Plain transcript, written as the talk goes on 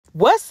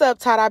What's up,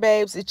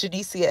 Tadababes? It's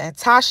Janicia and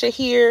Tasha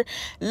here.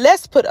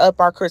 Let's put up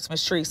our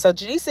Christmas tree. So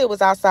Janicia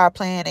was outside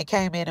playing and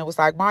came in and was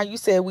like, "Mom, you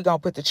said we gonna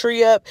put the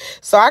tree up.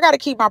 So I gotta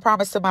keep my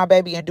promise to my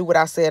baby and do what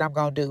I said I'm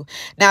gonna do."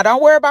 Now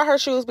don't worry about her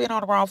shoes being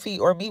on the wrong feet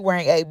or me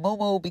wearing a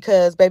moo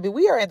because baby,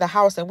 we are in the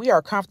house and we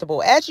are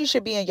comfortable as you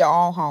should be in your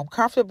own home,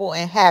 comfortable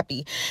and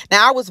happy.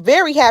 Now I was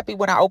very happy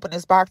when I opened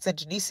this box and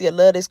Janicia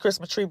loved this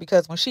Christmas tree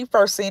because when she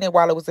first seen it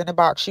while it was in the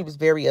box, she was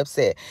very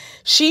upset.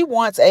 She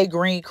wants a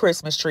green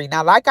Christmas tree.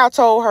 Now, like I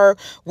told her,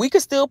 we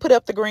could still put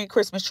up the green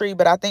Christmas tree,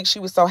 but I think she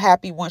was so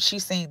happy once she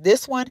seen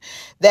this one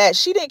that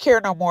she didn't care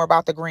no more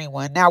about the green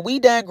one. Now, we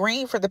done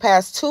green for the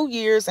past 2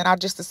 years, and I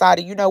just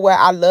decided, you know what?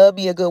 I love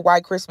me a good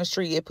white Christmas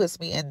tree. It puts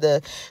me in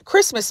the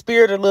Christmas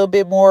spirit a little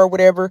bit more or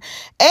whatever.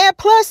 And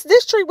plus,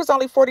 this tree was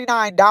only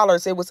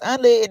 $49. It was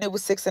unlit and it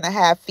was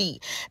 6.5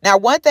 feet. Now,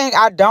 one thing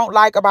I don't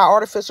like about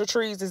artificial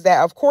trees is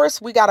that, of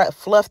course, we got to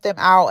fluff them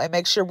out and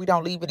make sure we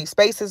don't leave any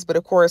spaces. But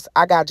of course,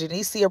 I got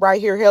Janicia right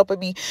here helping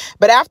me.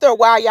 But after a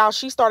while, y'all,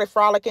 she started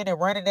frolicking and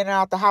running in and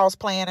out the house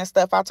playing and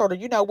stuff. I told her,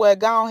 you know what?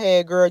 Go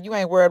ahead, girl. You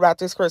ain't worried about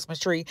this Christmas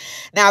tree.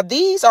 Now,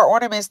 these are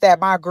ornaments that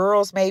my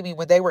girls made me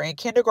when they were in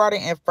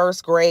kindergarten and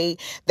first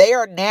grade. They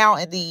are now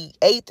in the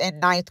 8th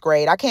and ninth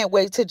grade. I can't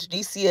wait till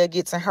Janicia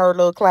gets in her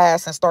little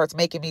class and starts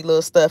making me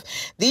little stuff.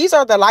 These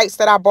are the lights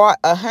that I bought,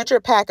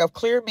 100 pack of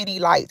clear mini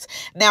lights.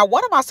 Now,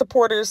 one of my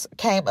supporters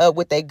came up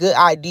with a good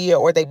idea,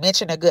 or they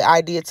mentioned a good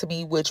idea to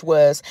me, which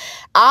was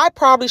I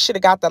probably should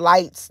have got the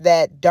lights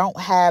that don't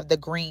have the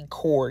green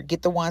cord.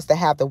 Get the ones that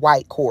have the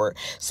white cord.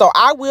 So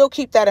I will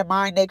keep that in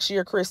mind next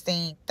year,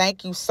 Christine.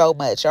 Thank you so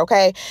much.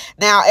 Okay.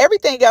 Now,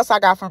 everything else I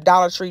got from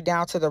Dollar Tree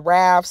down to the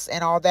rafts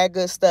and all that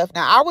good stuff.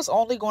 Now, I was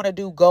only going to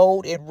do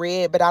gold and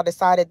red, but I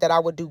decided that I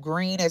would do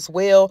green as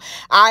well.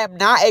 I am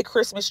not a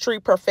Christmas tree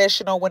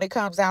professional when it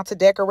comes down to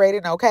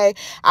decorating. Okay.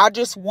 I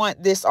just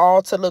want this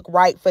all to look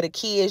right for the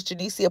kids.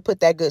 Janicia put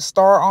that good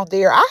star on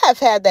there. I have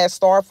had that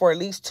star for at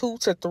least 2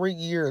 to 3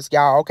 years,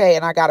 y'all. Okay.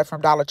 And I got it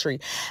from Dollar Tree.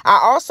 I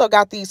also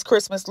got these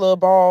Christmas little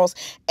balls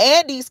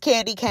and these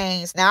candy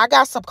canes. Now, I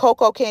got some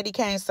cocoa candy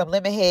canes, some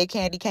lemon head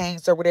candy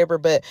canes or whatever,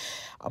 but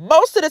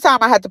most of the time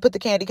I have to put the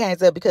candy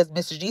canes up because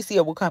Mr.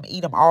 GCO will come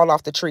eat them all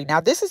off the tree. Now,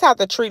 this is how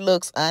the tree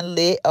looks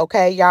unlit.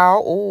 Okay,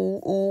 y'all.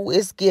 Ooh,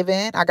 it's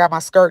giving. I got my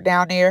skirt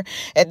down there.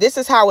 And this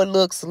is how it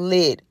looks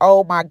lit.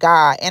 Oh, my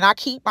God. And I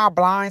keep my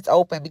blinds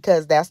open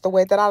because that's the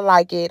way that I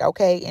like it,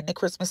 okay, in the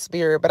Christmas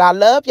spirit. But I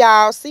love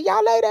y'all. See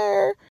y'all later.